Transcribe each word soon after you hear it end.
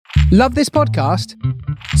Love this podcast?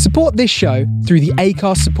 Support this show through the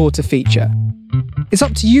Acast supporter feature. It's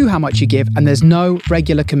up to you how much you give, and there's no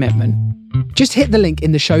regular commitment. Just hit the link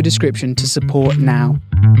in the show description to support now.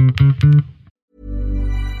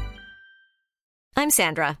 I'm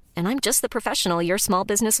Sandra, and I'm just the professional your small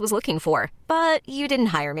business was looking for. But you didn't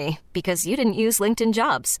hire me because you didn't use LinkedIn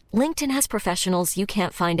Jobs. LinkedIn has professionals you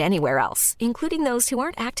can't find anywhere else, including those who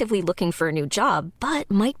aren't actively looking for a new job, but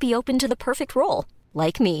might be open to the perfect role,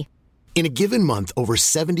 like me. In a given month, over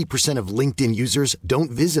 70% of LinkedIn users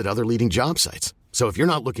don't visit other leading job sites. So if you're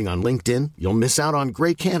not looking on LinkedIn, you'll miss out on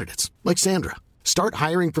great candidates like Sandra. Start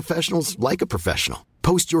hiring professionals like a professional.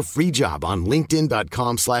 Post your free job on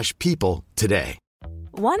linkedin.com/people today.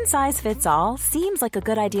 One size fits all seems like a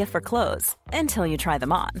good idea for clothes until you try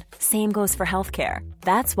them on. Same goes for healthcare.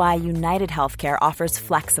 That's why United Healthcare offers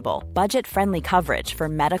flexible, budget-friendly coverage for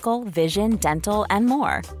medical, vision, dental, and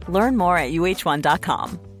more. Learn more at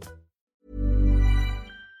uh1.com.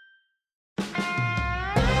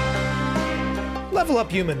 Level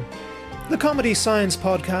Up Human, the comedy science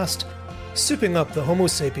podcast, souping up the Homo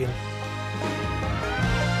sapien.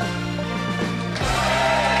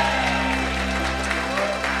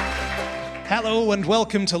 Hello and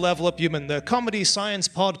welcome to Level Up Human, the comedy science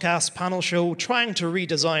podcast panel show trying to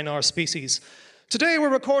redesign our species. Today we're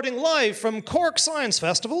recording live from Cork Science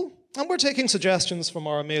Festival, and we're taking suggestions from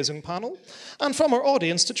our amazing panel and from our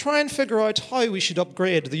audience to try and figure out how we should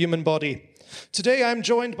upgrade the human body. Today I'm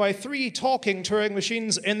joined by 3 talking Turing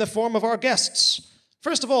machines in the form of our guests.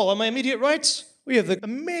 First of all, on my immediate right, we have the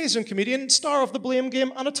amazing comedian, star of The Blame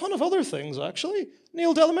Game, and a ton of other things, actually,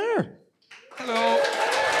 Neil Delamere. Hello.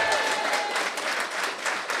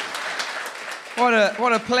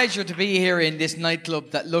 What a pleasure to be here in this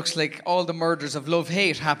nightclub that looks like all the murders of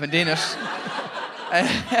love-hate happened in it.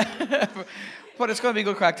 But it's going to be a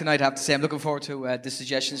good crack tonight, I have to say. I'm looking forward to the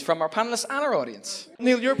suggestions from our panellists and our audience.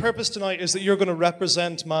 Neil, your purpose tonight is that you're going to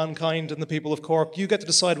represent mankind and the people of Cork. You get to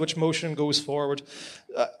decide which motion goes forward.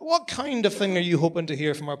 What kind of thing are you hoping to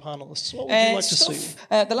hear from our panellists? What would you like to see?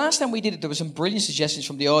 The last time we did it, there were some brilliant suggestions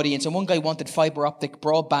from the audience, and one guy wanted fibre optic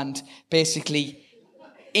broadband basically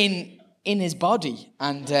in his body.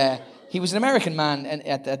 And he was an American man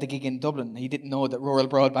at the gig in Dublin. He didn't know that rural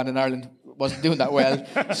broadband in Ireland wasn't doing that well.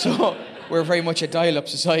 So we're very much a dial-up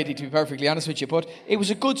society, to be perfectly honest with you. But it was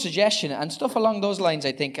a good suggestion and stuff along those lines,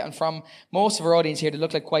 I think. And from most of our audience here, they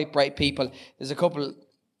look like quite bright people. There's a couple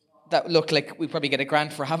that look like we probably get a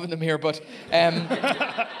grant for having them here, but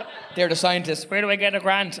they're the scientists. Where do I get a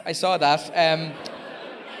grant? I saw that.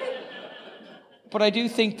 But I do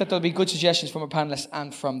think that there'll be good suggestions from our panellists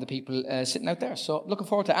and from the people sitting out there. So looking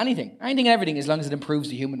forward to anything and everything, as long as it improves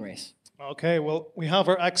the human race. Okay, well, we have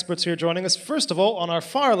our experts here joining us. First of all, on our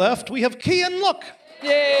far left, we have Cian Luck.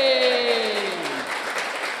 Yay!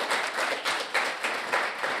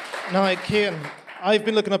 Now, Cian, I've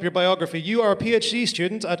been looking up your biography. You are a PhD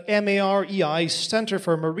student at MAREI, Centre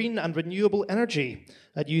for Marine and Renewable Energy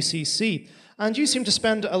at UCC. And you seem to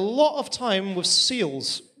spend a lot of time with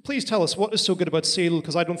seals. Please tell us, what is so good about seal?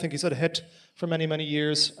 Because I don't think he's had a hit for many, many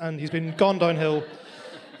years, and he's been gone downhill.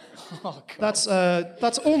 Oh, that's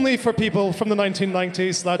only for people from the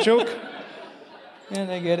 1990s, that joke. Can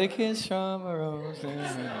I get a kiss from a rose?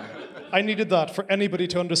 I needed that for anybody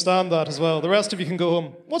to understand that as well. The rest of you can go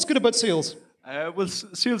home. What's good about seals? Well,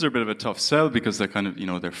 seals are a bit of a tough sell because they're kind of,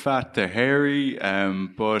 they're fat, they're hairy,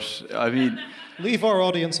 but I mean... Leave our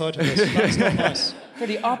audience out of this. That's not nice. They're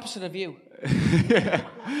the opposite of you. Yeah.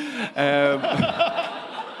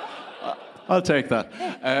 I'll take that.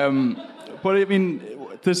 But I mean,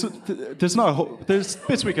 there's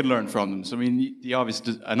bits we can learn from them. So I mean,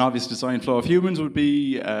 an obvious design flaw of humans would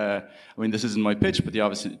be, this isn't my pitch, but the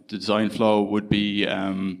obvious design flaw would be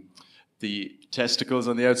the testicles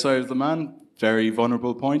on the outside of the man. Very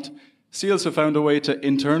vulnerable point. Seals have found a way to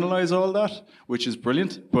internalize all that, which is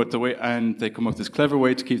brilliant. But they come up with this clever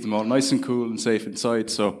way to keep them all nice and cool and safe inside.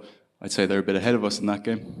 So I'd say they're a bit ahead of us in that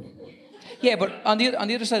game. Yeah, but on the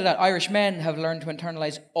other side of that, Irish men have learned to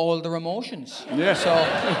internalise all their emotions. Yeah. So,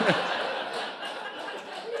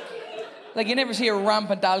 like, you never see a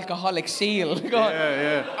rampant alcoholic seal going,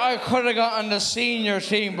 I could have got on the senior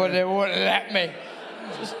team, but they wouldn't let me.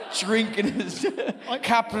 Just drinking his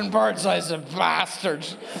Captain Birdseye's a bastard.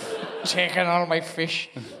 Taking all my fish.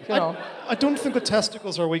 I don't think the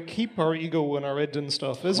testicles are we keep our ego and our id and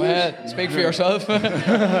stuff, is it? Well, speak for yourself.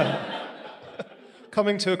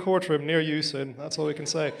 Coming to a courtroom near you soon, that's all we can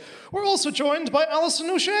say. We're also joined by Alison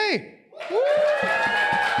O'Shea.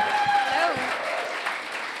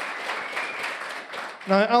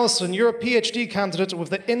 Now, Alison, you're a PhD candidate with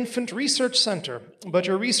the Infant Research Centre, but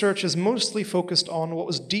your research is mostly focused on what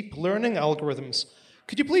was deep learning algorithms.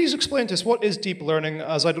 Could you please explain to us what is deep learning,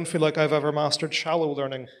 as I don't feel like I've ever mastered shallow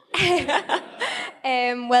learning?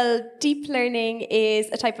 Well, deep learning is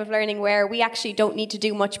a type of learning where we actually don't need to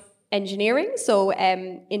do much engineering. So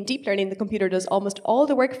in deep learning, the computer does almost all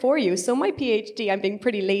the work for you. So my PhD, I'm being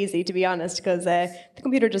pretty lazy, to be honest, because the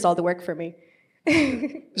computer does all the work for me.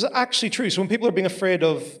 Is it actually true? So when people are being afraid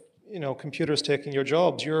of, computers taking your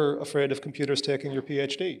jobs, you're afraid of computers taking your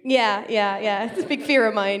PhD? Yeah. It's a big fear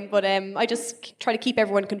of mine, but I just try to keep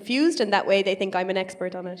everyone confused, and that way they think I'm an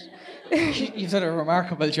expert on it. You've done a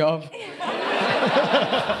remarkable job.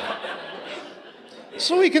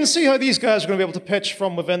 So we can see how these guys are going to be able to pitch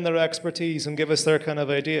from within their expertise and give us their kind of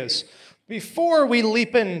ideas. Before we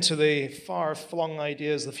leap into the far-flung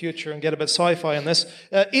ideas of the future and get a bit sci-fi in this,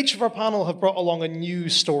 each of our panel have brought along a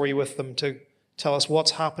news story with them to tell us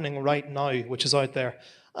what's happening right now, which is out there.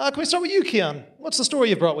 Can we start with you, Kian? What's the story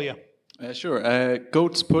you brought with you? Sure.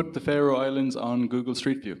 Goats put the Faroe Islands on Google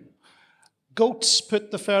Street View. Goats put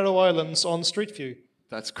the Faroe Islands on Street View.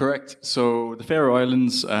 That's correct. So the Faroe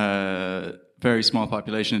Islands, very small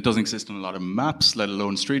population. It doesn't exist on a lot of maps, let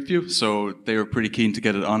alone Street View. So they were pretty keen to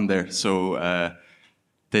get it on there. So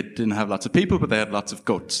they didn't have lots of people, but they had lots of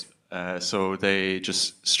goats. So they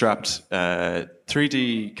just strapped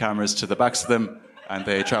 3D cameras to the backs of them, and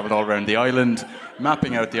they traveled all around the island,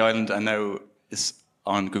 mapping out the island, and now it's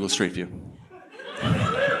on Google Street View.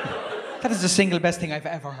 That is the single best thing I've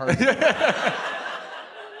ever heard.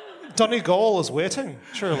 Donegal is waiting,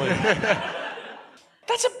 surely.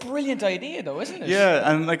 That's a brilliant idea, though, isn't it?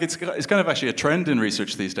 Yeah, and it's kind of actually a trend in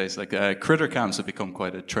research these days. Critter cams have become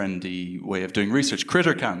quite a trendy way of doing research.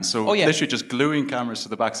 Critter cams, so literally just gluing cameras to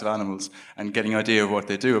the backs of animals and getting an idea of what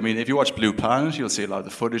they do. I mean, if you watch Blue Planet, you'll see a lot of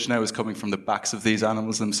the footage now is coming from the backs of these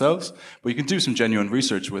animals themselves. But you can do some genuine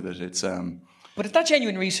research with it. It's But is that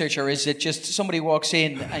genuine research, or is it just somebody walks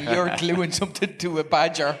in and you're gluing something to a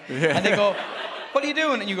badger, and they go, "What are you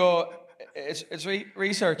doing?" And you go, It's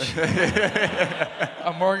research.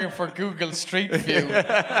 I'm working for Google Street View,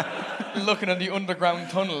 looking at the underground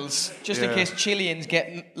tunnels, just in case Chileans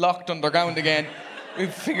get locked underground again.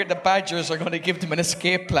 We've figured the badgers are going to give them an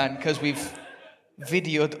escape plan because we've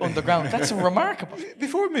videoed underground. That's remarkable.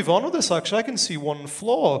 Before we move on with this, actually, I can see one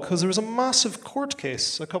flaw, because there was a massive court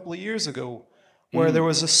case a couple of years ago where there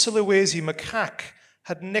was a Sulawesi macaque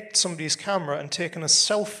had nicked somebody's camera and taken a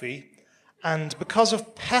selfie, and because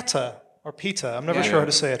of PETA, or PETA, I'm never sure how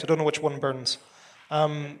to say it, I don't know which one burns,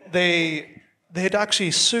 they had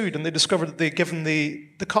actually sued, and they discovered that they'd given the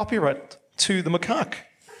copyright to the macaque.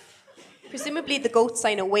 Presumably the goats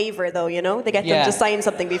sign a waiver, though, They get them to sign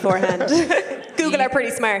something beforehand. Google are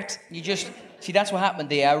pretty smart. You just... See, that's what happened.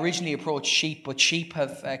 They originally approached sheep, but sheep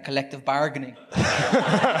have collective bargaining.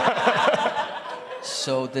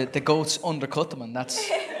 So the goats undercut them, and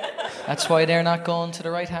that's why they're not going to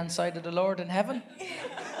the right-hand side of the Lord in heaven.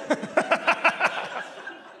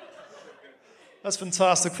 That's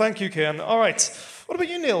fantastic. Thank you, Ken. All right. What about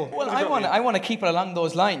you, Neil? Well, I want to keep it along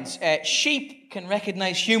those lines. Sheep can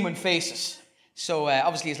recognise human faces. So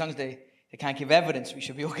obviously, as long as they can't give evidence, we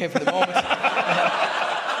should be okay for the moment.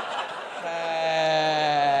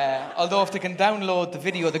 Although if they can download the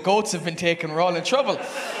video the goats have been taken, we're all in trouble.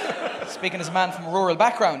 Speaking as a man from a rural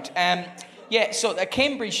background. So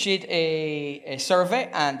Cambridge did a survey,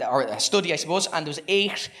 or a study, I suppose, and there was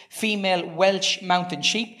 8 female Welsh mountain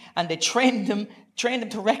sheep, and they trained them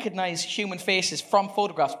to recognise human faces from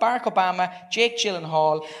photographs. Barack Obama, Jake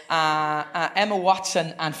Gyllenhaal, Emma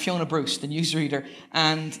Watson, and Fiona Bruce, the newsreader.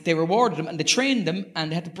 And they rewarded them, and they trained them,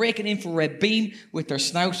 and they had to break an infrared beam with their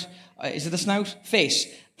snout. Is it a snout? Face.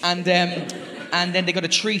 And then they got a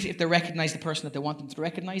treat if they recognise the person that they want them to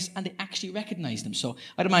recognise, and they actually recognise them. So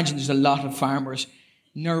I'd imagine there's a lot of farmers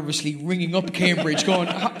nervously ringing up Cambridge going,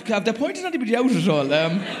 have they pointed anybody out at all?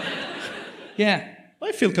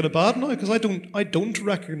 I feel kind of bad now, because I don't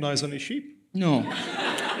recognise any sheep. No,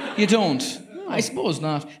 you don't. No. I suppose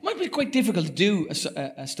not. It might be quite difficult to do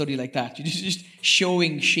a study like that. You're just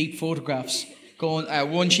showing sheep photographs, going,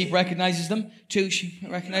 1 sheep recognises them, 2 sheep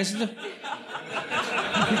recognises them.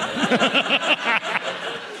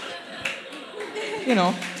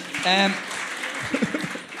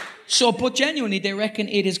 But genuinely, they reckon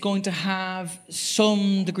it is going to have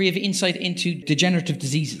some degree of insight into degenerative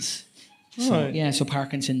diseases. So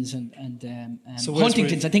Parkinson's and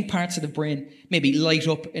Huntington's. I think parts of the brain maybe light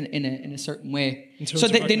up in a certain way. So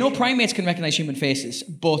they know primates can recognise human faces,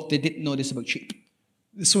 but they didn't know this about sheep.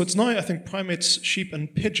 So it's now, I think, primates, sheep,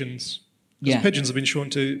 and pigeons. Because pigeons have been shown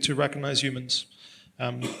to recognise humans.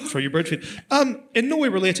 for your bird feed. In no way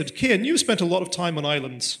related, Cian, you've spent a lot of time on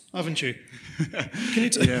islands, haven't you? Can you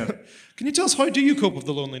tell us, how do you cope with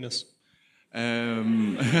the loneliness?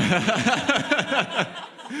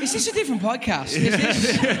 Is this a different podcast? Is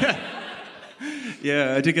this...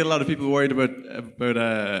 Yeah, I do get a lot of people worried about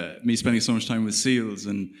me spending so much time with seals,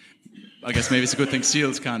 and I guess maybe it's a good thing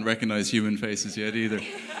seals can't recognise human faces yet either.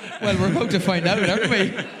 Well, we're about to find out, aren't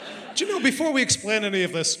we? Do you know, before we explain any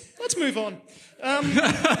of this, let's move on.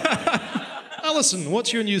 Alison,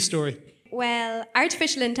 what's your news story? Well,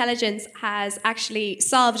 artificial intelligence has actually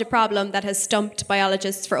solved a problem that has stumped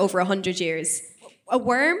biologists for over 100 years. A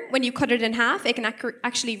worm, when you cut it in half, it can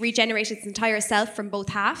actually regenerate its entire self from both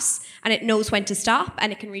halves, and it knows when to stop,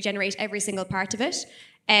 and it can regenerate every single part of it.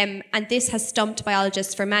 And this has stumped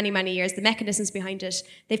biologists for many, many years. The mechanisms behind it,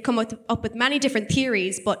 they've come up with many different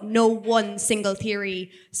theories, but no one single theory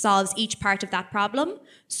solves each part of that problem.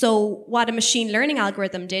 So what a machine learning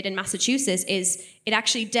algorithm did in Massachusetts is it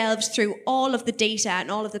actually delved through all of the data and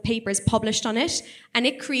all of the papers published on it, and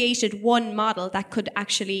it created one model that could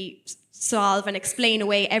actually solve and explain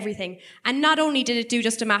away everything. And not only did it do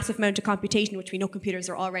just a massive amount of computation, which we know computers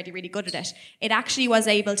are already really good at it actually was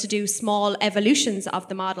able to do small evolutions of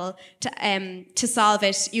the model to solve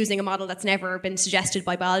it using a model that's never been suggested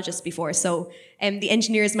by biologists before. So the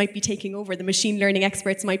engineers might be taking over, the machine learning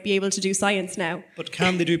experts might be able to do science now. But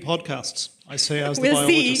can they do podcasts? I say as the we'll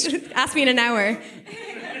biologist. See. Ask me in an hour.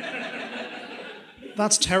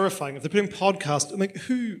 That's terrifying. If they're putting podcasts, like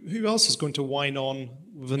who else is going to whine on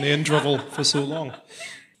with an interval for so long?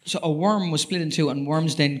 So a worm was split in two, and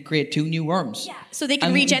worms then create two new worms. Yeah. So they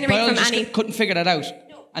can regenerate from any. Couldn't figure that out,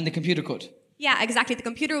 and the computer could. Yeah, exactly. The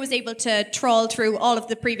computer was able to trawl through all of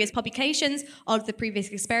the previous publications, all of the previous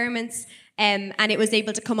experiments, and it was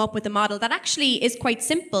able to come up with a model that actually is quite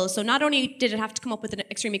simple. So not only did it have to come up with an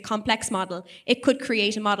extremely complex model, it could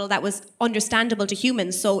create a model that was understandable to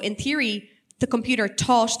humans. So in theory, the computer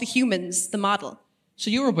taught the humans the model.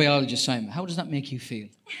 So you're a biologist, Simon. How does that make you feel?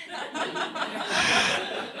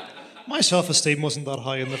 My self-esteem wasn't that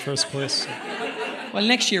high in the first place. Well,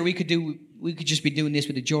 next year we could just be doing this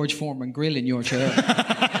with a George Foreman grill in your chair.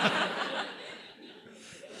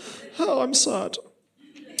 Oh, I'm sad.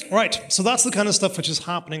 Right, so that's the kind of stuff which is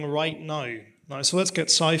happening right now. So let's get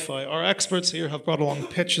sci-fi. Our experts here have brought along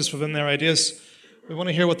pitches within their ideas. We want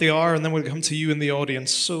to hear what they are, and then we'll come to you in the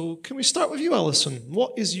audience. So can we start with you, Alison?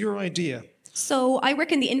 What is your idea? So I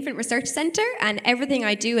work in the Infant Research Centre, and everything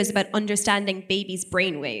I do is about understanding babies'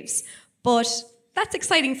 brainwaves. But that's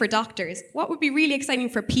exciting for doctors. What would be really exciting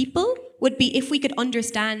for people would be if we could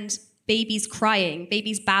understand babies crying,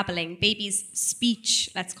 babies babbling, babies' speech,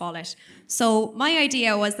 let's call it. So my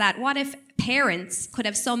idea was that what if parents could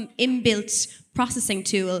have some inbuilt processing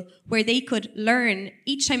tool where they could learn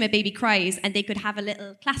each time a baby cries, and they could have a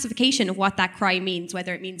little classification of what that cry means,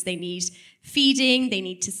 whether it means they need feeding, they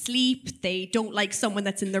need to sleep, they don't like someone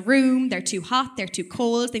that's in the room, they're too hot, they're too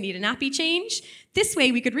cold, they need a nappy change. This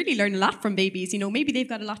way we could really learn a lot from babies. You know, maybe they've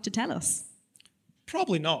got a lot to tell us.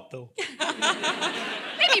 Probably not, though.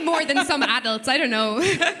 Maybe more than some adults, I don't know.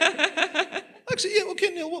 Actually, yeah, okay,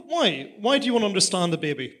 Neil, why? Why do you want to understand a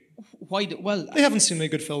baby? Well, they haven't seen any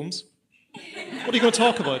good films. What are you going to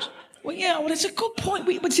talk about? Well, yeah, well, it's a good point.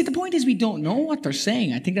 But see, the point is we don't know what they're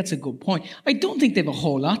saying. I think that's a good point. I don't think they have a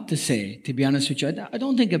whole lot to say, to be honest with you. I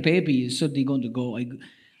don't think a baby is suddenly going to go,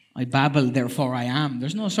 I babble, therefore I am.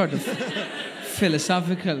 There's no sort of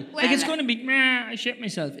philosophical... Well, like, it's going to be, I shit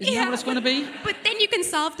myself. Isn't that what it's going to be? But then you can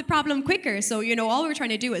solve the problem quicker. So, you know, all we're trying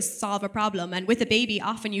to do is solve a problem. And with a baby,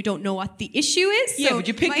 often you don't know what the issue is. Yeah, so but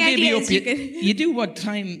you pick the baby up, you do what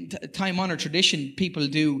time-honored tradition people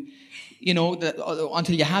do. You know,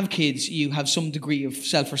 until you have kids, you have some degree of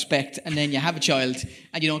self-respect, and then you have a child,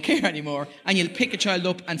 and you don't care anymore, and you'll pick a child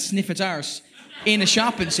up and sniff its arse in a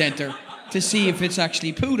shopping centre to see if it's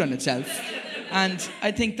actually pooed on itself. And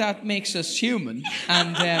I think that makes us human,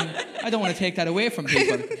 and I don't want to take that away from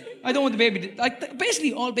people. I don't want the baby to...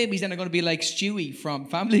 basically, all babies then are going to be like Stewie from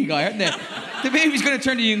Family Guy, aren't they? The baby's going to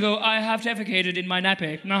turn to you and go, I have defecated in my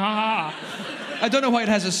nappy. Nah. I don't know why it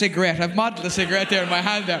has a cigarette. I've modelled a cigarette there in my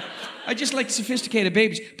hand there. I just like sophisticated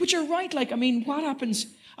babies. But you're right, what happens...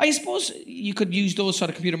 I suppose you could use those sort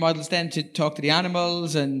of computer models then to talk to the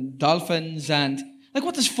animals and dolphins and...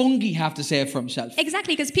 what does fungi have to say for himself?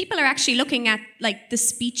 Exactly, because people are actually looking at, the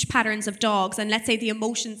speech patterns of dogs and, let's say, the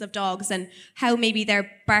emotions of dogs and how maybe their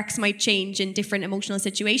barks might change in different emotional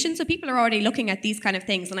situations. So people are already looking at these kind of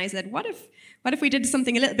things. And I said, what if we did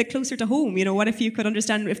something a little bit closer to home? You know, what if you could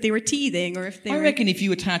understand if they were teething or if they I reckon if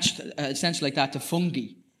you attached a sensor like that to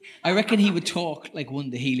fungi, I reckon he would talk like one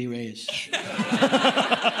of the Healy Rays.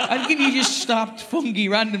 I reckon he just stopped fungi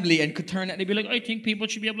randomly and could turn it and he'd be like, I think people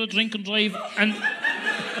should be able to drink and drive and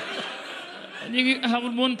you have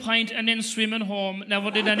 1 pint and then swimming home.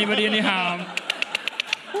 Never did anybody any harm.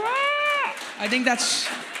 I think that's...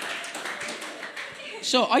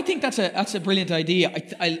 So I think that's a brilliant idea.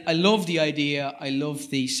 I love the idea. I love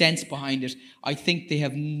the sense behind it. I think they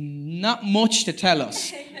have not much to tell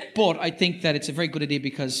us, but I think that it's a very good idea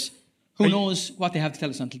because who knows what they have to tell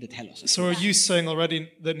us until they tell us. So are you saying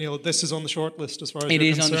already that, Neil, this is on the short list as far as it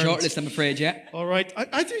you're is concerned? on the short list, I'm afraid, yeah. All right.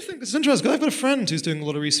 I do think this is interesting. I've got a friend who's doing a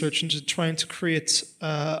lot of research into trying to create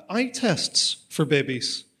eye tests for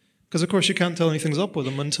babies. Because, of course, you can't tell anything's up with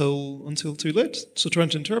them until too late. So trying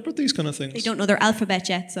to interpret these kind of things. They don't know their alphabet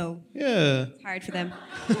yet, so yeah, it's hard for them.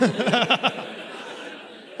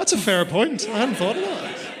 That's a fair point. I hadn't thought of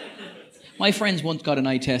that. My friends once got an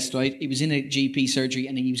eye test, right? He was in a GP surgery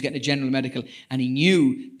and he was getting a general medical and he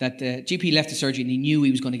knew that the GP left the surgery and he knew he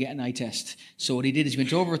was going to get an eye test. So what he did is he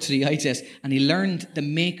went over to the eye test and he learned the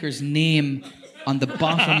maker's name on the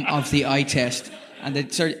bottom of the eye test. And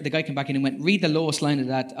the guy came back in and went, read the lowest line of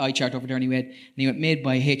that eye chart over there. And he went, made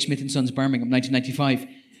by H. Smith & Sons, Birmingham, 1995.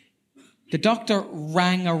 The doctor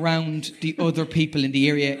rang around the other people in the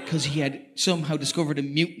area because he had somehow discovered a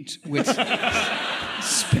mutant with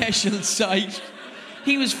special sight.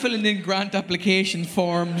 He was filling in grant application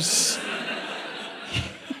forms.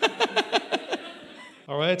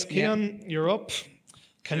 All right, Cian, you're up.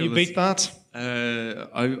 Can you beat that?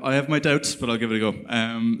 I have my doubts, but I'll give it a go.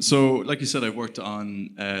 So, like you said, I've worked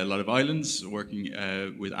on a lot of islands, working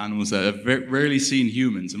with animals that have rarely seen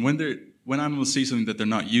humans. And when animals see something that they're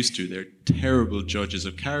not used to, they're terrible judges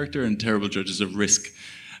of character and terrible judges of risk.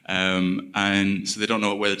 And so they don't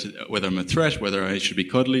know whether I'm a threat, whether I should be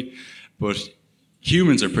cuddly. But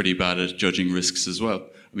humans are pretty bad at judging risks as well.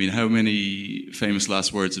 I mean, how many famous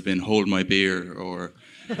last words have been "hold my beer" or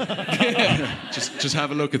just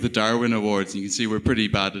have a look at the Darwin Awards and you can see we're pretty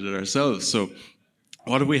bad at it ourselves. So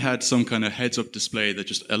what if we had some kind of heads-up display that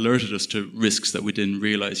just alerted us to risks that we didn't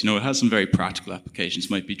realize? You know, it has some very practical applications.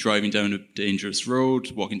 It might be driving down a dangerous road,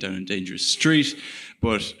 walking down a dangerous street,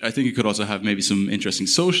 but I think it could also have maybe some interesting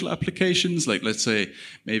social applications. Like, let's say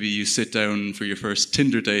maybe you sit down for your first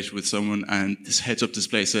Tinder date with someone and this heads-up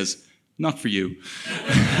display says, "Not for you."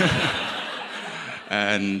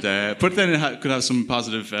 And but then it could have some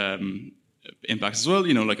positive impacts as well.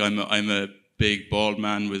 You know, like I'm a big bald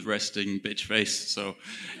man with resting bitch face, so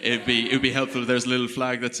it'd be helpful if there's a little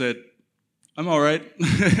flag that said, "I'm all right,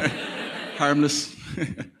 harmless."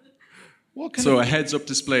 So a heads-up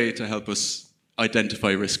display to help us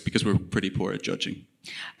identify risk because we're pretty poor at judging.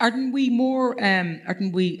 Aren't we more?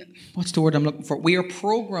 What's the word I'm looking for? We are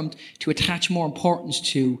programmed to attach more importance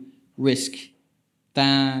to risk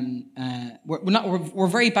than we're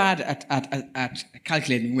very bad at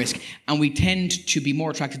calculating risk, and we tend to be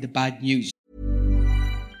more attracted to bad news.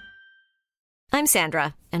 I'm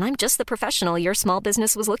Sandra, and I'm just the professional your small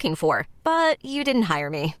business was looking for. But you didn't hire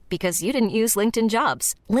me because you didn't use LinkedIn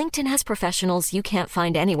Jobs. LinkedIn has professionals you can't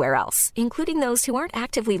find anywhere else, including those who aren't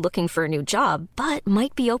actively looking for a new job, but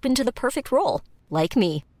might be open to the perfect role, like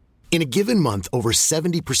me. In a given month, over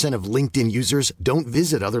 70% of LinkedIn users don't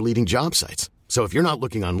visit other leading job sites. So if you're not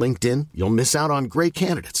looking on LinkedIn, you'll miss out on great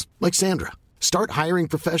candidates like Sandra. Start hiring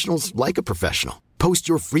professionals like a professional. Post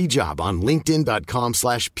your free job on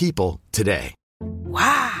linkedin.com/people today.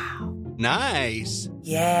 Wow. Nice.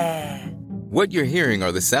 Yeah. What you're hearing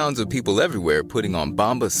are the sounds of people everywhere putting on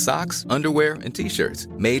Bombas socks, underwear, and T-shirts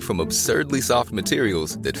made from absurdly soft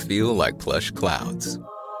materials that feel like plush clouds.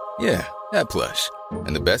 Yeah, that plush.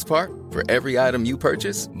 And the best part? For every item you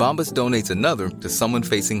purchase, Bombas donates another to someone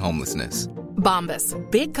facing homelessness. Bombas.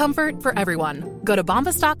 Big comfort for everyone. Go to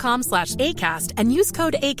bombas.com/ACAST and use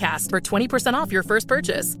code ACAST for 20% off your first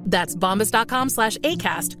purchase. That's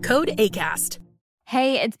bombas.com/ACAST. Code ACAST.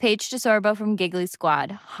 Hey, it's Paige DeSorbo from Giggly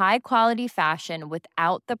Squad. High quality fashion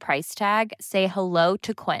without the price tag. Say hello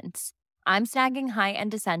to Quince. I'm snagging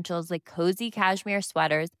high-end essentials like cozy cashmere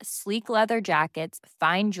sweaters, sleek leather jackets,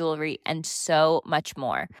 fine jewelry, and so much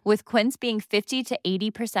more. With Quince being 50 to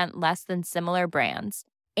 80% less than similar brands.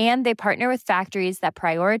 And they partner with factories that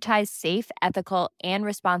prioritize safe, ethical, and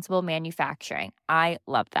responsible manufacturing. I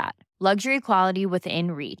love that. Luxury quality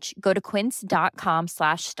within reach. Go to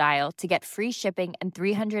quince.com/style to get free shipping and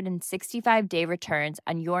 365-day returns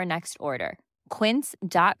on your next order.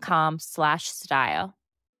 Quince.com/style.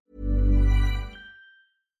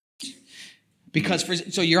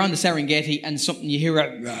 Because so you're on the Serengeti and something you hear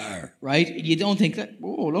a roar, right? You don't think that,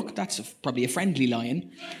 oh, look, that's probably a friendly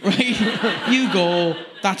lion, right? You go,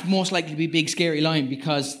 that's most likely to be a big, scary lion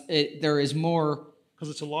because there is more... Because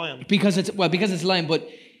it's a lion. Because it's a lion, but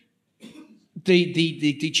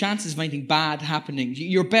the chances of anything bad happening,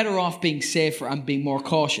 you're better off being safer and being more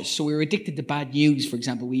cautious. So we're addicted to bad news, for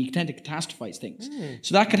example. We tend to catastrophize things.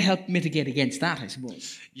 So that could help mitigate against that, I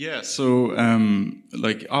suppose. Yeah, so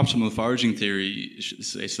like optimal foraging theory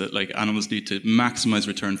says that like animals need to maximize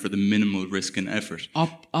return for the minimal risk and effort.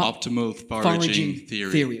 Optimal foraging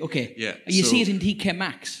theory. Okay. Yeah. You see it in TK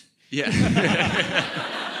Maxx. Yeah.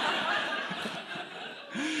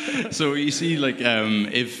 So you see, like,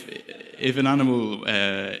 if an animal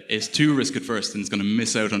is too risk adverse, then it's going to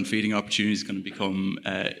miss out on feeding opportunities.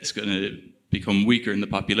 It's going to become weaker in the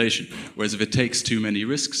population. Whereas if it takes too many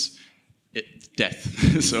risks, it's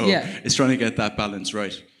death. So it's trying to get that balance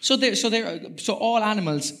right. So all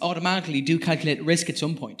animals automatically do calculate risk at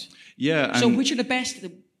some point. Yeah. So which are the best?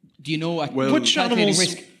 Do you know? Which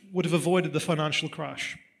animals would have avoided the financial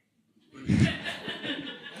crash?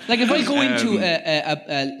 Like if I go into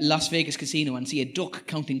a Las Vegas casino and see a duck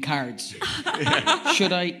counting cards,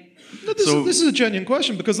 should I? No, this is a genuine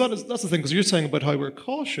question because that's the thing, because you're saying about how we're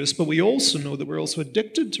cautious, but we also know that we're also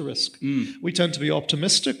addicted to risk. We tend to be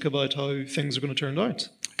optimistic about how things are going to turn out.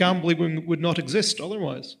 Gambling would not exist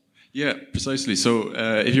otherwise. Yeah, precisely. So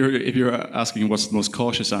if you're asking what's the most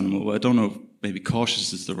cautious animal, well, I don't know if maybe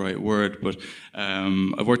cautious is the right word, but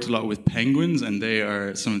I've worked a lot with penguins, and they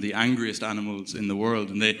are some of the angriest animals in the world,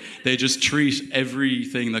 and they just treat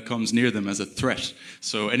everything that comes near them as a threat.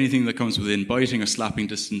 So anything that comes within biting or slapping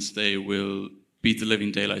distance, they will beat the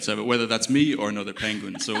living daylights out of it, whether that's me or another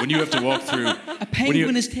penguin. So when you have to walk through... A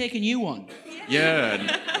penguin is taking you on.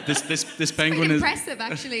 Yeah, this penguin is impressive,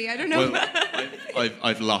 actually. I don't know. Well,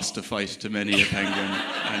 I've lost a fight to many a penguin.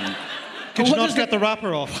 And could you not get the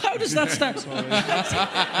wrapper off? How does that start? Sorry,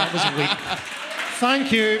 that was weak.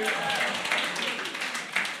 Thank you.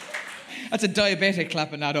 That's a diabetic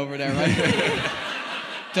clapping that over there, right?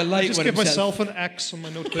 Delight. I just give myself an X on my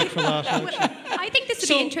notebook for that. I think this would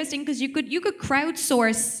be interesting because you could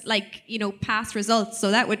crowdsource past results.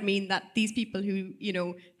 So that would mean that these people who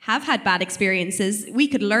have had bad experiences, we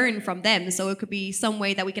could learn from them. So it could be some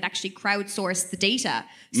way that we could actually crowdsource the data.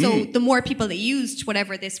 So the more people that used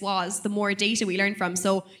whatever this was, the more data we learn from.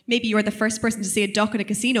 So maybe you're the first person to see a duck in a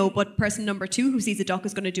casino, but person number 2 who sees a duck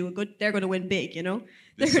is going to they're going to win big, This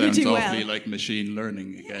They're going to do well. sounds awfully like machine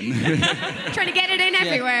learning again. Trying to get it in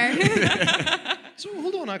everywhere. So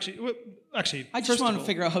hold on, actually, I just want to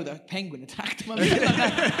figure out how that penguin attacked him. Is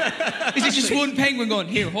it just one penguin going,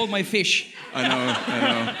 here, hold my fish? I know.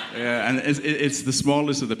 Yeah, and it's the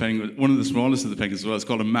smallest of the penguins, one of the smallest of the penguins as well. It's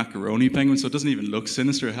called a macaroni penguin, so it doesn't even look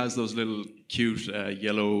sinister. It has those little cute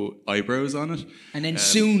yellow eyebrows on it. And then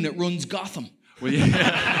soon it runs Gotham. Well,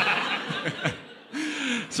 yeah.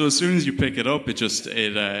 So as soon as you pick it up,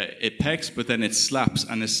 it pecks, but then it slaps,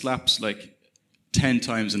 and it slaps like 10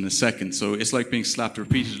 times in a second. So it's like being slapped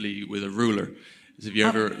repeatedly with a ruler. As if you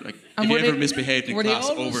ever misbehaved in class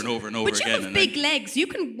over and over and over again. But you have big legs. You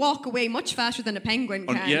can walk away much faster than a penguin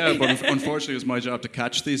can. Yeah, but unfortunately it was my job to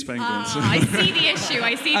catch these penguins. I see the issue.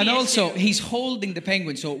 And also, he's holding the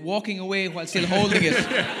penguin, so walking away while still holding it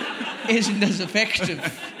isn't as effective.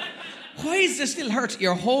 Why is this still hurt?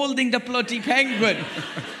 You're holding the bloody penguin.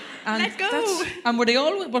 And let go. And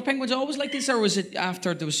were penguins always like this, or was it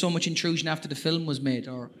after there was so much intrusion after the film was made?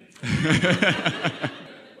 Or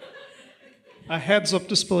a heads-up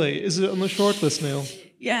display. Is it on the shortlist, Neil?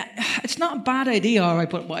 Yeah, it's not a bad idea, all right,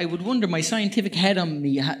 but I would wonder, my scientific head on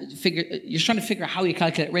me, you're trying to figure out how you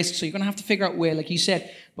calculate risk, so you're going to have to figure out a way, like you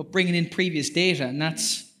said, but bringing in previous data, and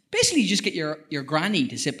that's basically you just get your granny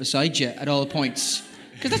to sit beside you at all points.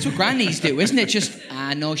 Because that's what grannies do, isn't it? Just,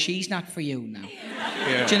 no, she's not for you now.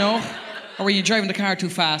 Yeah. Do you know? Or when you're driving the car too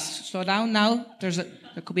fast, slow down now. There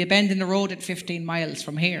could be a bend in the road at 15 miles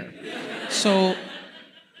from here. So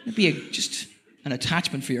it'd be just an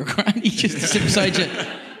attachment for your granny just to sit beside you.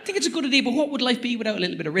 I think it's a good idea, but what would life be without a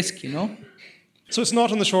little bit of risk, So it's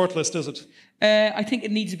not on the shortlist, is it? I think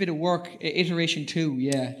it needs a bit of work. Iteration 2,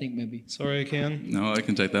 yeah, I think maybe. Sorry, Ken. No, I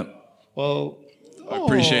can take that. Well, I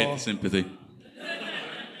appreciate the sympathy.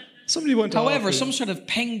 Somebody went. However, some sort of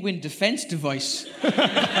penguin defense device.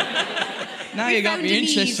 Now you got me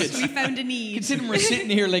interested. We found a need. Considering we're sitting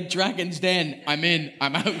here like Dragon's Den, I'm in,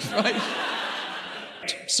 I'm out, right?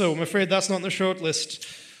 So I'm afraid that's not on the shortlist.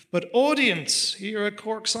 But audience, here at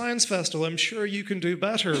Cork Science Festival, I'm sure you can do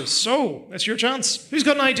better. So, it's your chance. Who's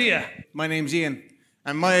got an idea? My name's Ian,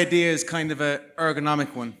 and my idea is kind of an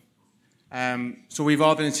ergonomic one. So we've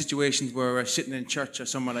all been in situations where we're sitting in church or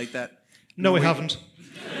somewhere like that. No, we haven't.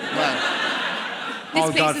 Well, This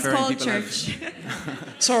all place is God-fearing called people church.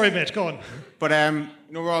 have. Sorry, mate, go on. But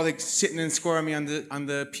we're all like sitting and squirmy on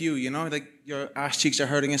the pew, like your ass cheeks are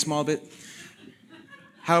hurting a small bit.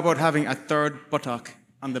 How about having a third buttock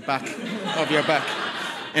on the back of your back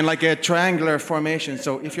in like a triangular formation?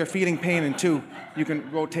 So if you're feeling pain in two, you can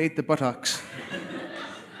rotate the buttocks.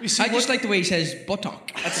 I just like the way he says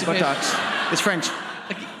buttock. That's buttocks. It's French.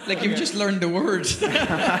 Like you've just learned the word.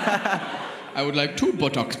 I would like 2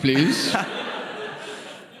 buttocks, please. But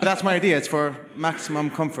that's my idea. It's for maximum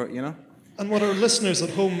comfort, And what our listeners at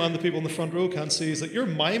home and the people in the front row can't see is that you're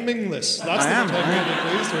miming this. That's I the am. bit I'm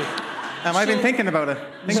really pleased with. I've been thinking about it.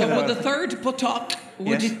 But the third buttock,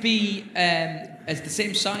 would Yes. it be as the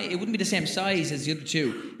same size? It wouldn't be the same size as the other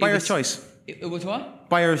two. Buyer's choice. It was what?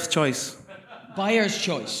 Buyer's choice. Buyer's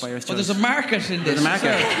choice. Buyer's Well, choice. there's a market in this. There's a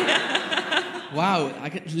market. Wow,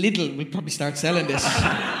 Lidl will probably start selling this.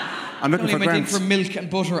 I'm looking Only for went in grants. for milk and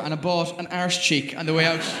butter, and I bought an arse cheek on the way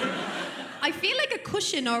out. I feel like a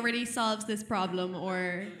cushion already solves this problem,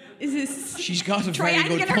 or is this She's got a very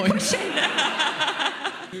good triangular point. cushion?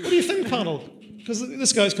 What do you think, panel? Because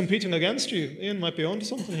this guy's competing against you. Ian might be onto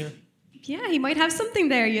something here. Yeah, he might have something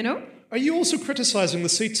there, Are you also criticising the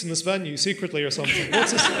seats in this venue secretly or something?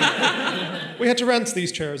 What's this? We had to rent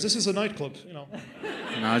these chairs. This is a nightclub,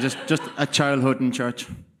 No, just a childhood in church,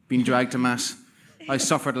 being dragged to mass. I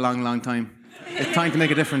suffered a long, long time. It's time to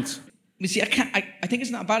make a difference. You see, I think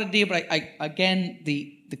it's not a bad idea, but again,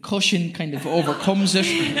 the cushion kind of overcomes it,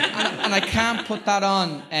 and I can't put that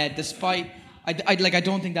on despite. I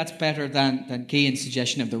don't think that's better than Cian's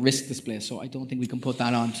suggestion of the risk display. So I don't think we can put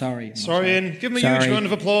that on. Sorry. Sorry, Ian. Give him a huge round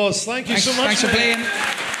of applause. Thank you so much. Thanks for playing.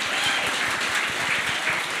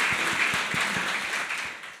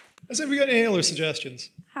 Has anybody got any other suggestions?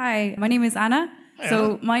 Hi, my name is Anna.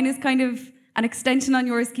 Hi, Mine is kind of an extension on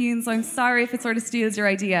yours, Cian, so I'm sorry if it sort of steals your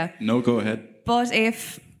idea. No, go ahead. But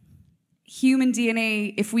if human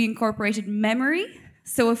DNA, if we incorporated memory,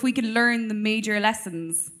 so if we could learn the major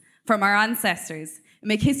lessons from our ancestors, it'd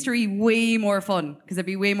make history way more fun, because there'd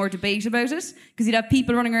be way more debate about it, because you'd have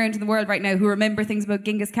people running around in the world right now who remember things about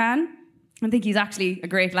Genghis Khan and think he's actually a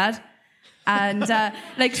great lad. And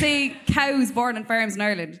say cows born on farms in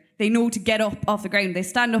Ireland, they know to get up off the ground. They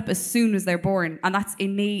stand up as soon as they're born, and that's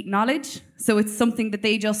innate knowledge. So it's something that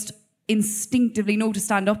they just instinctively know to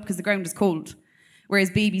stand up because the ground is cold. Whereas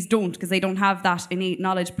babies don't, because they don't have that innate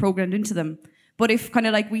knowledge programmed into them. But if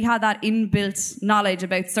we had that inbuilt knowledge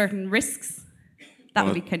about certain risks, that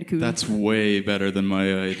would be kind of cool. That's way better than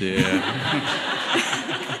my idea.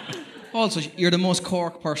 Also, you're the most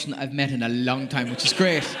Cork person I've met in a long time, which is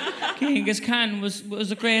great. Genghis Khan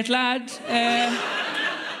was a great lad.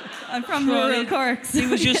 I'm from rural Cork. He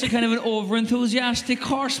was just a kind of an over-enthusiastic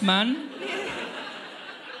horseman.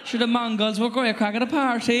 Sure, the Mongols were great crack at a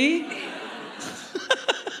party.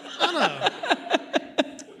 Anna,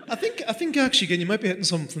 I think actually, again, you might be hitting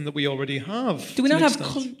something that we already have. Do we to not an have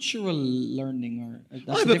extent. cultural learning, or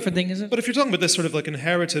that's a different thing, is it? But if you're talking about this sort of like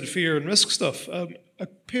inherited fear and risk stuff, a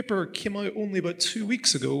paper came out only about 2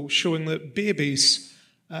 weeks ago showing that babies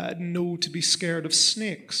know to be scared of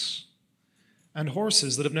snakes. And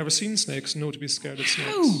horses that have never seen snakes know to be scared of snakes.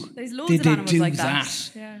 How There's loads did of they animals do like that?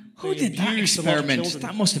 that. Yeah. Who did that abused a lot of experiment? children.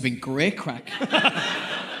 That must have been great crack.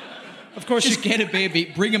 Of course, just get a baby,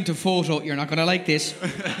 bring him to photo. You're not going to like this. Now,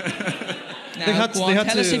 They had go to- on,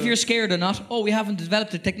 tell us if you're scared or not. Oh, we haven't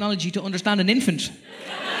developed the technology to understand an infant.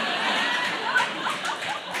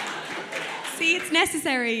 See, it's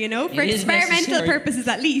necessary, for It is experimental necessary. purposes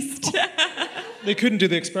at least. They couldn't do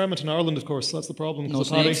the experiment in Ireland, of course. That's the problem. 'cause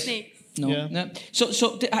No of Paddy. snakes. No, Yeah. no.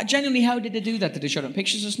 So genuinely, how did they do that? Did they show them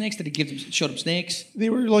pictures of snakes? Did they show them snakes? They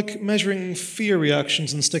were measuring fear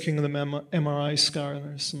reactions and sticking them in MRI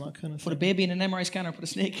scanners and that kind of thing. Put a baby in an MRI scanner, put a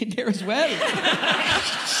snake in there as well.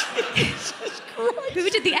 Who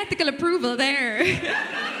did the ethical approval there?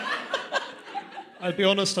 I'll be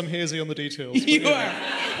honest, I'm hazy on the details. but You are.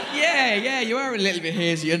 Yeah, you are a little bit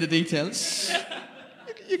hazy on the details.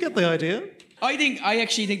 You get the idea. I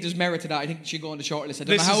actually think there's merit to that. I think it should go on the shortlist. I don't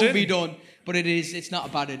This know how is it would be it. done, but it's not a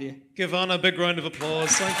bad idea. Give Anna a big round of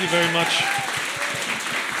applause. Thank you very much.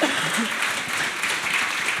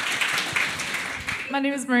 My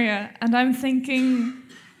name is Maria, and I'm thinking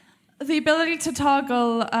the ability to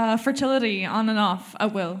toggle fertility on and off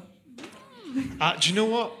at will. Do you know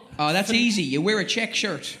what? Oh, that's easy. You wear a check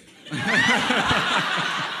shirt.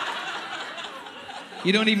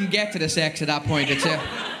 You don't even get to the sex at that point.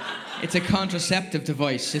 It's a contraceptive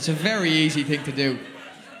device. It's a very easy thing to do.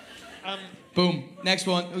 Boom. Next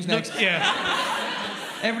one. Who's next? Yeah.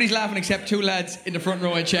 Everybody's laughing except two lads in the front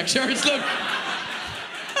row in check shirts. Look.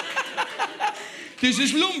 This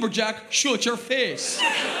is lumberjack. Shut your face.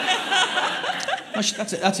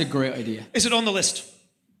 That's a great idea. Is it on the list?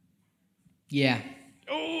 Yeah.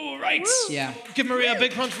 Oh, right. Yeah. Give Maria a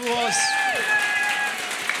big round of applause.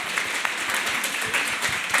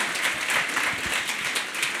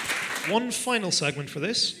 One final segment for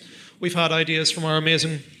this. We've had ideas from our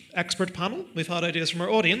amazing expert panel. We've had ideas from our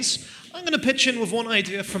audience. I'm going to pitch in with one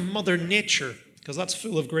idea from Mother Nature, because that's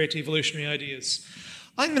full of great evolutionary ideas.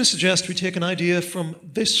 I'm going to suggest we take an idea from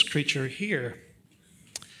this creature here.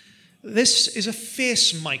 This is a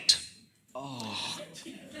face mite. Oh.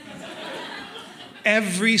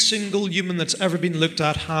 Every single human that's ever been looked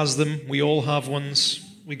at has them. We all have ones.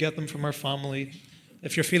 We get them from our family.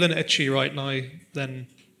 If you're feeling itchy right now, then,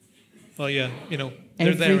 well, yeah, you know,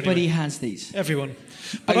 they're there Everybody anyway. has these. Everyone.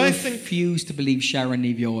 But I think refuse to believe Sharon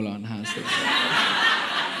Neviolan has these.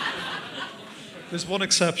 there's one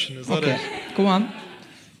exception. Is that Okay, it? go on.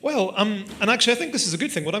 Well, and actually, I think this is a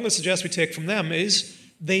good thing. What I'm going to suggest we take from them is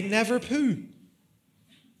they never poo.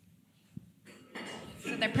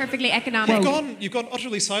 So they're perfectly economic. You've gone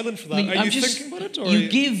utterly silent for that. I mean, Are you thinking about it? Or you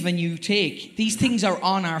give and you take. These things are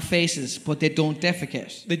on our faces, but they don't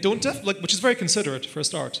defecate. They don't which is very considerate for a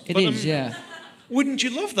start. It is, yeah. Wouldn't you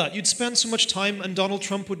love that? You'd spend so much time and Donald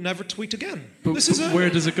Trump would never tweet again. But where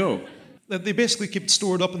does it go? They basically keep it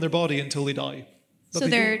stored up in their body until they die. So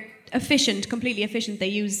they're efficient, completely efficient. They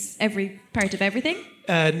use every part of everything?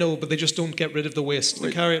 No, but they just don't get rid of the waste.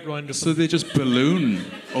 They carry it around with them. So they just balloon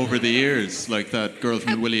over the years, like that girl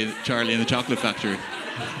from Charlie and the Chocolate Factory.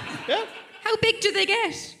 Yeah. How big do they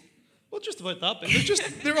get? Well, just about that big.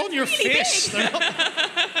 They're on your face. They're not...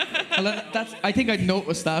 Well, I think I'd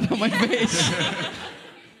noticed that on my face.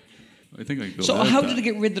 I think I go. So how did they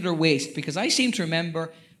get rid of their waste? Because I seem to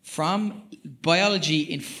remember from biology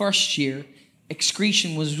in first year,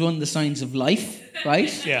 excretion was one of the signs of life,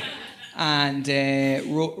 right? Yeah. And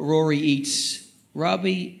Rory eats...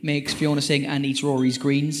 Robbie makes Fiona sing and eats Rory's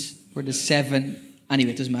greens for the 7...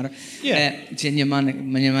 Anyway, it doesn't matter. Yeah. It's in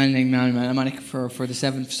mnemonic for the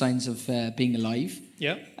 7 signs of being alive.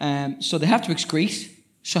 Yeah. So they have to excrete.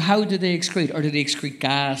 So how do they excrete? Or do they excrete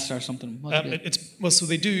gas or something? So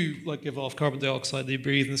they do give off carbon dioxide. They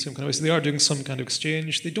breathe in the same kind of way. So they are doing some kind of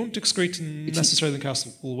exchange. They don't excrete in necessarily in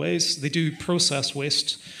classical ways. They do process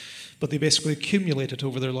waste, but they basically accumulate it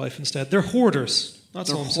over their life instead. They're hoarders. That's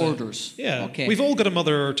all I'm saying. Hoarders. Yeah. Okay. We've all got a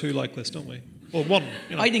mother or two like this, don't we? Well, one.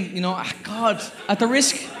 You know. I think, God, at the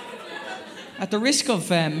risk of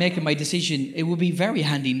making my decision, it would be very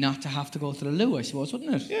handy not to have to go to the loo, I suppose,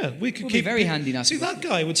 wouldn't it? Yeah, we could it would keep. Be very handy not. See, to go. that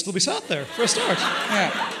guy would still be sat there for a start.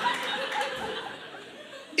 Yeah.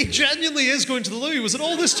 He genuinely is going to the loo. Was it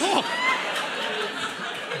all this talk?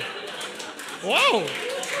 Wow.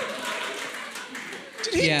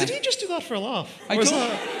 Did he just do that for a laugh?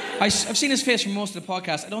 I've seen his face for most of the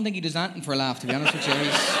podcast. I don't think he does anything for a laugh, to be honest with you.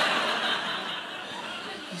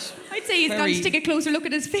 I'd say he's gone to take a closer look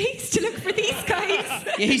at his face to look for these guys.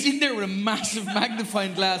 Yeah, he's in there with a massive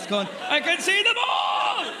magnifying glass going, I can see them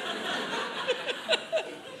all!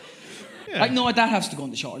 Yeah. No, that has to go on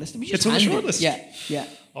the short list. It's on the short list? Yeah.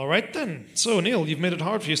 All right then. So, Neil, you've made it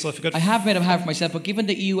hard for yourself. I have made it hard for myself, but given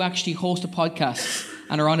that you actually host a podcast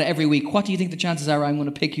and are on it every week, what do you think the chances are I'm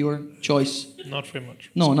going to pick your choice? Not very much.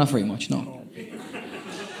 No, not very much, no.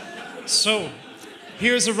 So,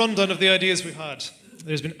 here's a rundown of the ideas we've had.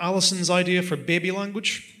 There's been Alison's idea for baby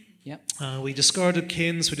language. Yeah. We discarded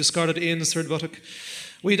Kane's, we discarded Ian's third buttock.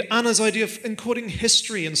 We had Anna's idea of encoding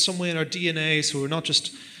history in some way in our DNA, so we're not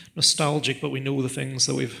just nostalgic, but we know the things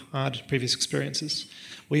that we've had, previous experiences.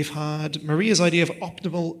 We've had Maria's idea of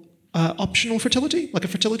optional fertility, like a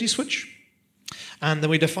fertility switch. And then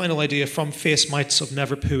we had a final idea from face mites of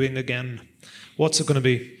never pooing again. What's it going to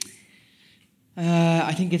be?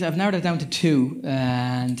 I think I've narrowed it down to 2,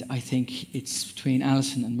 and I think it's between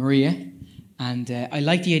Alison and Maria. And I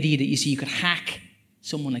like the idea that you could hack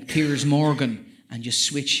someone like Piers Morgan and just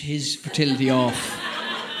switch his fertility off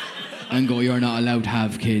and go, you're not allowed to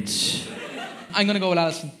have kids. I'm going to go with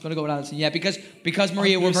Alison. Yeah, because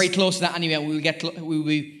Maria, we're very close to that anyway.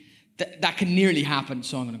 That can nearly happen,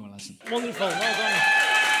 so I'm going to go with Alison. Wonderful, well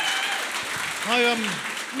done.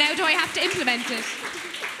 Now do I have to implement it?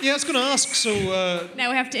 Yeah, I was going to ask, so... Now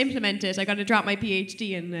I have to implement it. I got to drop my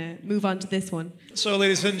PhD and move on to this one. So,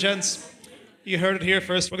 ladies and gents, you heard it here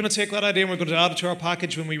first. We're going to take that idea and we're going to add it to our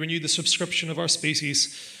package when we renew the subscription of our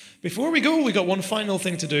species. Before we go, we got one final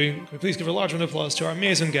thing to do. Can we please give a large round of applause to our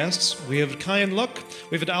amazing guests. We have Kyan Luck,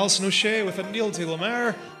 we've had Alison O'Shea, we've had Neil T.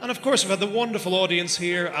 Lamare, and of course we've had the wonderful audience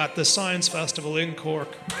here at the Science Festival in Cork.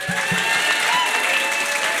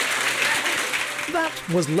 That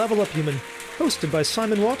was Level Up Human, hosted by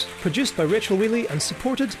Simon Watt, produced by Rachel Wheely and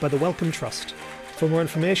supported by the Wellcome Trust. For more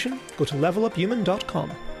information, go to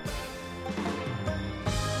leveluphuman.com.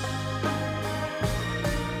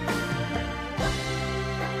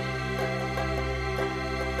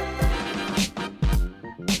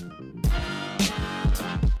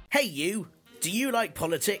 Hey you, do you like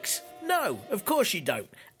politics? No, of course you don't.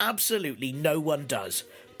 Absolutely no one does.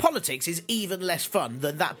 Politics is even less fun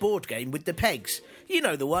than that board game with the pegs. You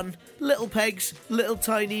know the one. Little pegs, little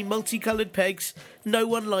tiny multicoloured pegs. No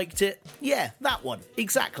one liked it. Yeah, that one.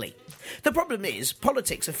 Exactly. The problem is,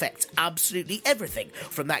 politics affects absolutely everything,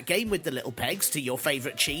 from that game with the little pegs to your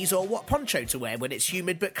favourite cheese or what poncho to wear when it's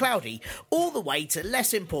humid but cloudy, all the way to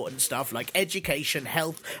less important stuff like education,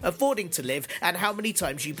 health, affording to live, and how many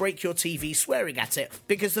times you break your TV swearing at it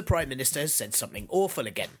because the Prime Minister has said something awful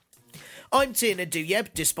again. I'm Tierna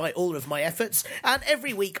Duyeb, despite all of my efforts, and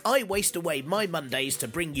every week I waste away my Mondays to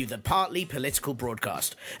bring you the Partly Political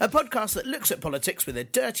Broadcast, a podcast that looks at politics with a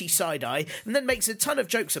dirty side eye and then makes a ton of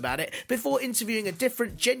jokes about it before interviewing a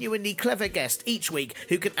different, genuinely clever guest each week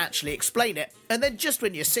who can actually explain it, and then just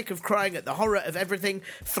when you're sick of crying at the horror of everything,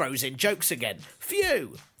 throws in jokes again.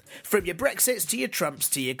 Phew! From your Brexits to your Trumps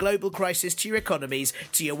to your global crisis to your economies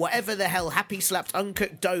to your whatever the hell happy-slapped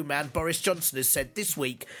uncooked dough man Boris Johnson has said this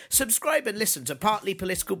week, subscribe and listen to Partly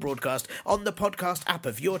Political Broadcast on the podcast app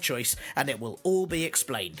of your choice and it will all be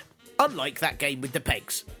explained. Unlike that game with the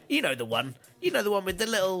pegs. You know the one. You know the one with the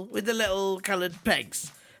little coloured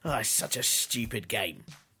pegs. Oh, it's such a stupid game.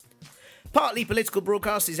 Partly Political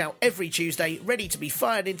Broadcast is out every Tuesday, ready to be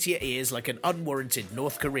fired into your ears like an unwarranted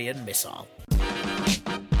North Korean missile.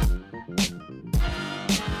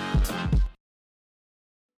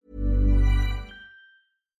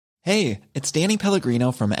 Hey, it's Danny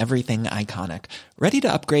Pellegrino from Everything Iconic. Ready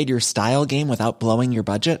to upgrade your style game without blowing your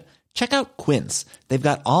budget? Check out Quince. They've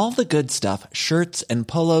got all the good stuff, shirts and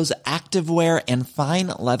polos, activewear, and fine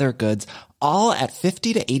leather goods, all at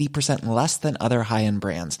 50 to 80% less than other high-end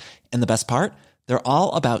brands. And the best part? They're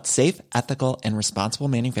all about safe, ethical, and responsible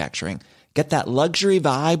manufacturing. Get that luxury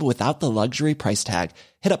vibe without the luxury price tag.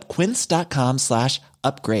 Hit up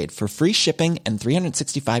quince.com/upgrade for free shipping and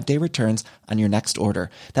 365-day returns on your next order.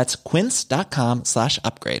 That's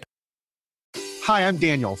quince.com/upgrade. Hi, I'm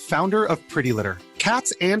Daniel, founder of Pretty Litter.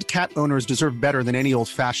 Cats and cat owners deserve better than any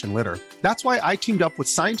old-fashioned litter. That's why I teamed up with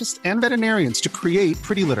scientists and veterinarians to create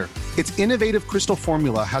Pretty Litter. Its innovative crystal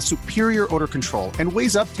formula has superior odor control and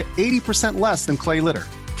weighs up to 80% less than clay litter.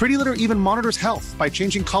 Pretty Litter even monitors health by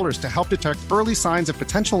changing colors to help detect early signs of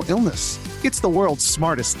potential illness. It's the world's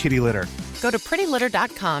smartest kitty litter. Go to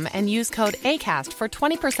prettylitter.com and use code ACAST for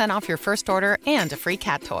 20% off your first order and a free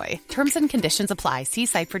cat toy. Terms and conditions apply. See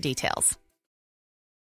site for details.